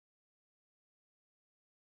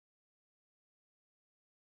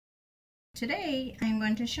today I'm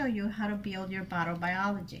going to show you how to build your bottle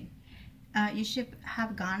biology. You should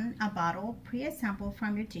have gotten a bottle pre-assembled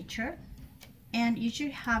from your teacher, and you should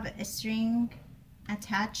have a string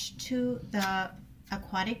attached to the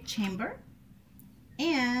aquatic chamber,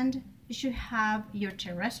 and you should have your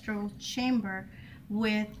terrestrial chamber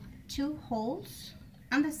with 2 holes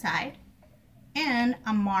on the side and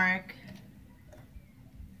a mark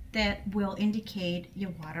that will indicate your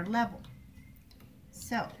water level.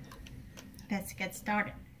 So let's get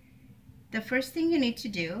started. The first thing you need to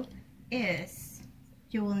do is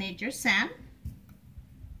you will need your sand,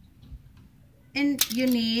 and you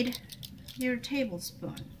need your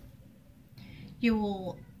tablespoon. You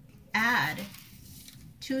will add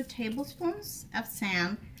 2 tablespoons of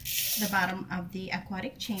sand to the bottom of the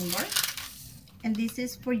aquatic chamber, and this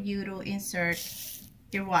is for you to insert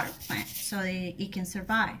your water plant so that it can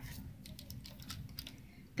survive.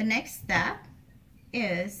 The next step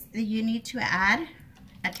is that you need to add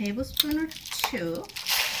a tablespoon or 2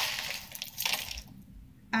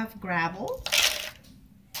 of gravel.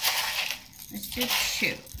 Let's do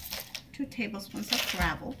 2 tablespoons of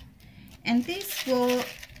gravel, and this will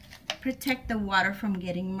protect the water from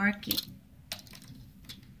getting murky.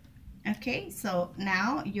 Okay, so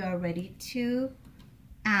now you are ready to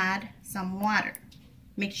add some water.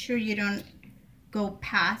 Make sure you don't go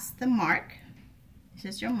past the mark. This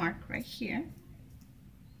is your mark right here.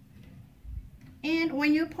 And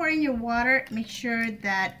when you pour in your water, make sure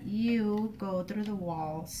that you go through the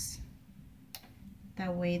walls.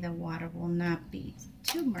 That way the water will not be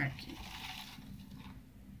too murky.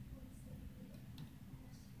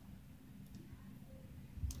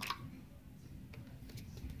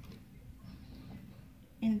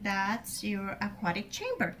 And that's your aquatic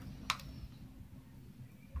chamber.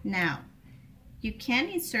 Now, you can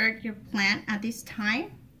insert your plant at this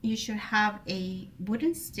time. You should have a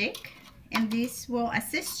wooden stick, and this will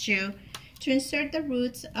assist you to insert the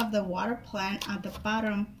roots of the water plant at the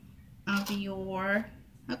bottom of your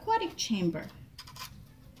aquatic chamber.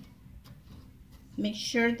 Make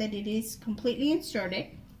sure that it is completely inserted,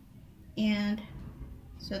 and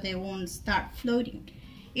so they won't start floating.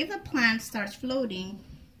 If the plant starts floating,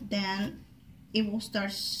 then it will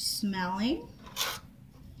start smelling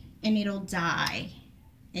and it'll die,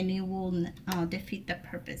 and it will defeat the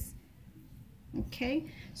purpose. Okay,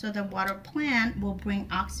 so the water plant will bring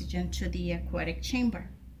oxygen to the aquatic chamber.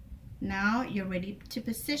 Now you're ready to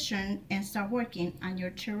position and start working on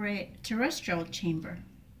your terrestrial chamber.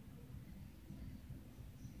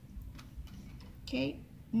 Okay,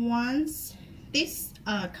 once this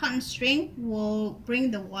cotton string will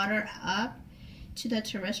bring the water up to the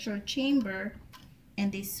terrestrial chamber,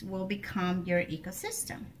 and this will become your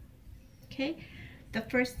ecosystem. Okay, the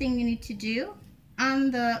first thing you need to do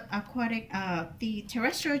on the aquatic, the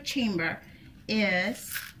terrestrial chamber,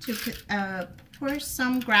 is to pour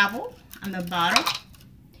some gravel on the bottom,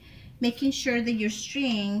 making sure that your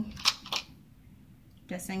string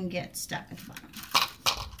doesn't get stuck at the bottom.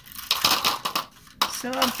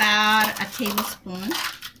 So about a tablespoon,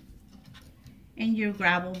 and your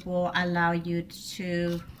gravel will allow you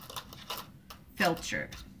to filter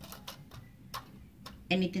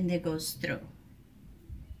anything that goes through.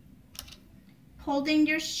 Holding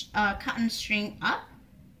your cotton string up,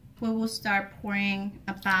 we will start pouring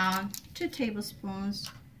about 2 tablespoons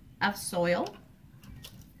of soil.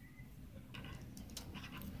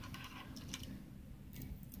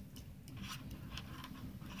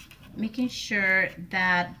 Making sure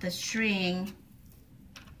that the string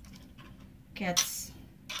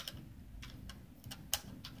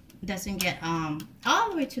doesn't get all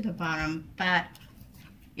the way to the bottom, but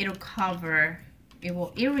it'll cover, it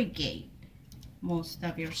will irrigate most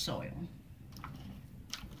of your soil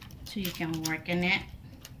so you can work in it.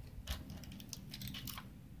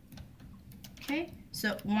 Okay,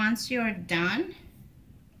 so once you're done,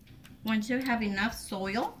 once you have enough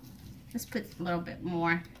soil, let's put a little bit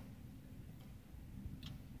more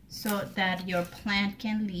so that your plant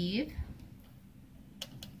can live.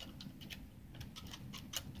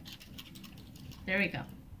 There we go.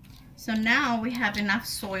 So now we have enough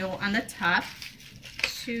soil on the top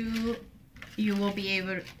to, you will be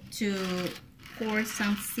able to pour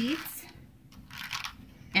some seeds,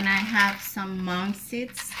 and I have some mung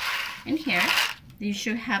seeds in here. You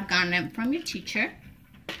should have gotten them from your teacher.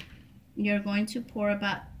 You're going to pour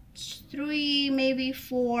about 3, maybe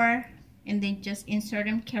 4, and then just insert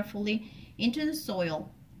them carefully into the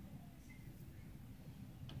soil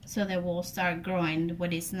so they will start growing,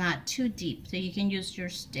 but it's not too deep. So you can use your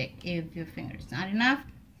stick if your finger is not enough.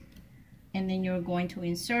 And then you're going to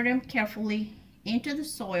insert them carefully into the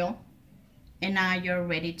soil And now you're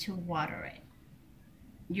ready to water it.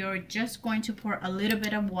 You're just going to pour a little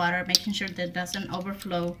bit of water, making sure that it doesn't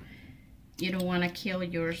overflow. You don't want to kill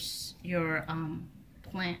your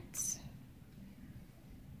plants.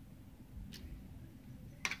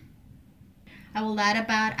 I will add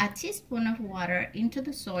about a teaspoon of water into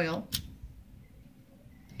the soil,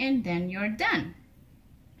 and then you're done.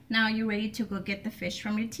 Now you're ready to go get the fish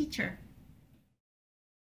from your teacher.